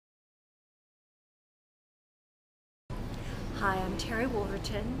Hi, I'm Terry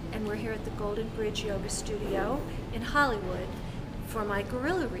Wolverton, and we're here at the Golden Bridge Yoga Studio in Hollywood for my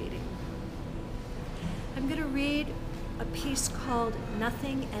gorilla reading. I'm going to read a piece called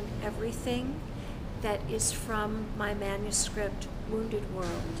Nothing and Everything that is from my manuscript, Wounded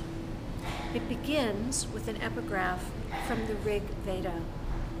World. It begins with an epigraph from the Rig Veda.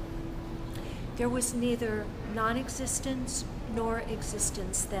 There was neither non-existence nor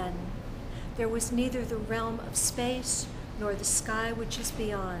existence then. There was neither the realm of space nor the sky which is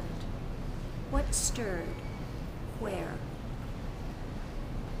beyond. What stirred? Where?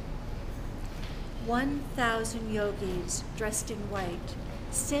 1,000 yogis dressed in white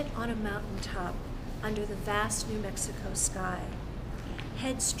sit on a mountaintop under the vast New Mexico sky.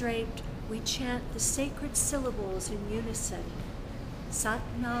 Heads draped, we chant the sacred syllables in unison.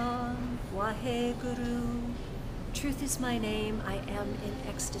 Satnam Waheguru. Truth is my name, I am in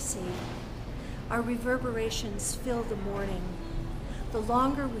ecstasy. Our reverberations fill the morning. The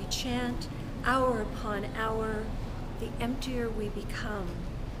longer we chant, hour upon hour, the emptier we become,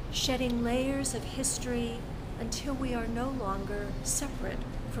 shedding layers of history until we are no longer separate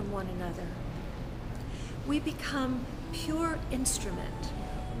from one another. We become pure instrument,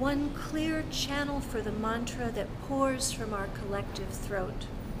 one clear channel for the mantra that pours from our collective throat.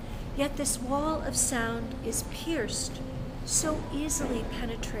 Yet this wall of sound is pierced, so easily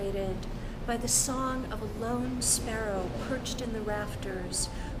penetrated by the song of a lone sparrow perched in the rafters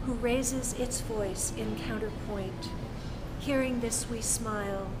who raises its voice in counterpoint. Hearing this we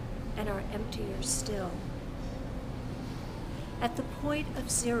smile and are emptier still. At the point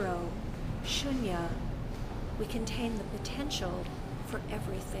of zero, shunya, we contain the potential for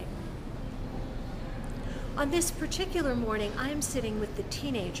everything. On this particular morning, I am sitting with the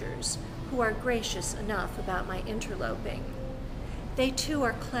teenagers who are gracious enough about my interloping. They too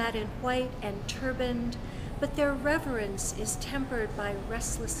are clad in white and turbaned, but their reverence is tempered by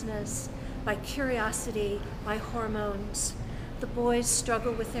restlessness, by curiosity, by hormones. The boys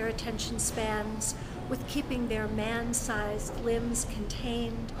struggle with their attention spans, with keeping their man-sized limbs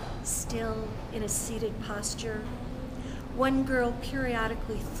contained, still in a seated posture. One girl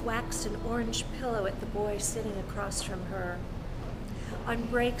periodically thwacks an orange pillow at the boy sitting across from her. On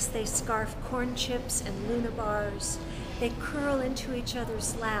breaks, they scarf corn chips and Luna bars. They curl into each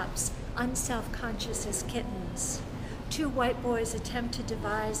other's laps, unself-conscious as kittens. Two white boys attempt to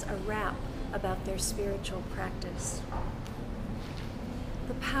devise a rap about their spiritual practice.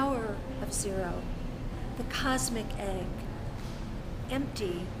 The power of zero, the cosmic egg.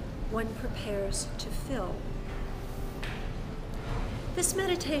 Empty, one prepares to fill. This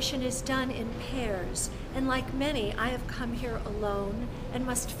meditation is done in pairs, and like many, I have come here alone and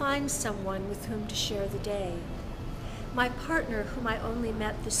must find someone with whom to share the day. My partner, whom I only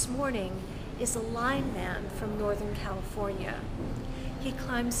met this morning, is a lineman from Northern California. He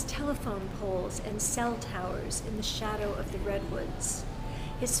climbs telephone poles and cell towers in the shadow of the redwoods.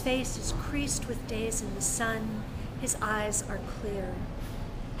 His face is creased with days in the sun. His eyes are clear.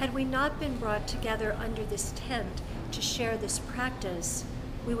 Had we not been brought together under this tent to share this practice,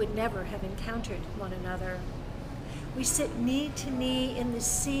 we would never have encountered one another. We sit knee to knee in the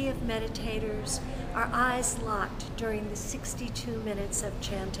sea of meditators, our eyes locked during the 62 minutes of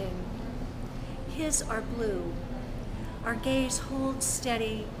chanting. His are blue. Our gaze holds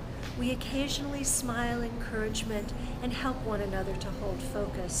steady. We occasionally smile encouragement and help one another to hold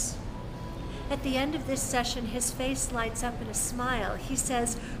focus. At the end of this session, his face lights up in a smile. He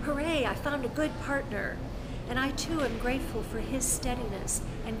says, "Hooray, I found a good partner." And I too am grateful for his steadiness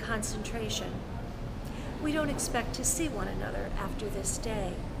and concentration. We don't expect to see one another after this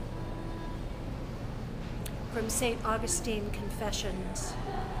day. From St. Augustine Confessions,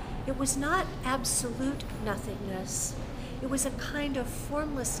 it was not absolute nothingness. It was a kind of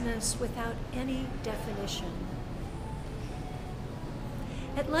formlessness without any definition.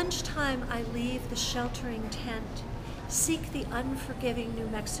 At lunchtime, I leave the sheltering tent, seek the unforgiving New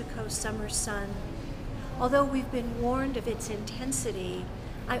Mexico summer sun. Although we've been warned of its intensity,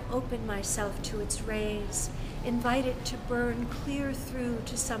 I open myself to its rays, invite it to burn clear through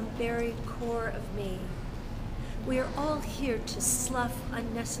to some buried core of me. We are all here to slough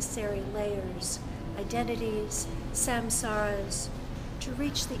unnecessary layers, identities, samsaras, to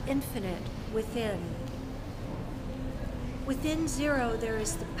reach the infinite within. Within zero, there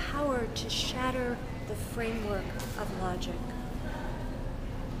is the power to shatter the framework of logic.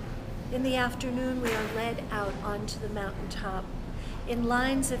 In the afternoon, we are led out onto the mountaintop. In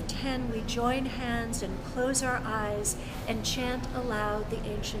lines of 10, we join hands and close our eyes and chant aloud the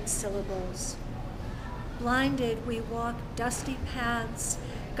ancient syllables. Blinded, we walk dusty paths,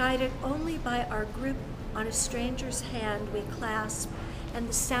 Guided only by our grip on a stranger's hand we clasp and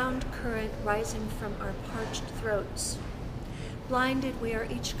the sound current rising from our parched throats. Blinded, we are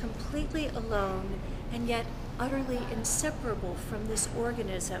each completely alone and yet utterly inseparable from this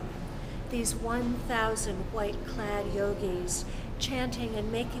organism, these 1,000 white-clad yogis chanting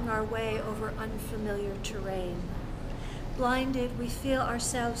and making our way over unfamiliar terrain. Blinded, we feel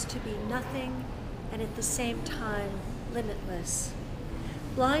ourselves to be nothing and at the same time limitless.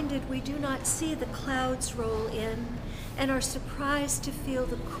 Blinded, we do not see the clouds roll in and are surprised to feel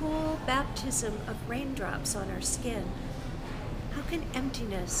the cool baptism of raindrops on our skin. How can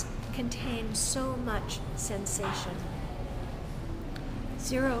emptiness contain so much sensation?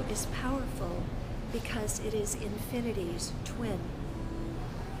 Zero is powerful because it is infinity's twin.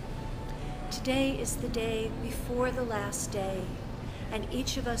 Today is the day before the last day, and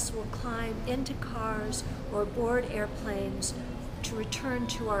each of us will climb into cars or board airplanes to return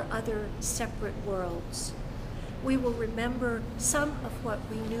to our other separate worlds. We will remember some of what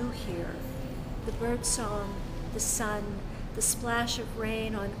we knew here, the birdsong, the sun, the splash of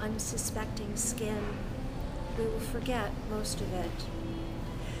rain on unsuspecting skin. We will forget most of it.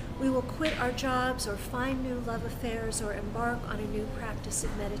 We will quit our jobs or find new love affairs or embark on a new practice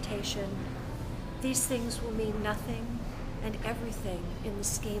of meditation. These things will mean nothing and everything in the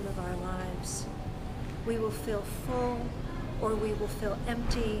scheme of our lives. We will feel full or we will feel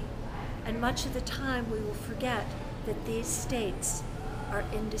empty, and much of the time we will forget that these states are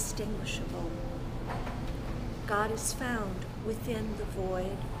indistinguishable. God is found within the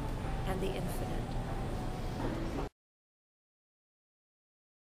void and the infinite.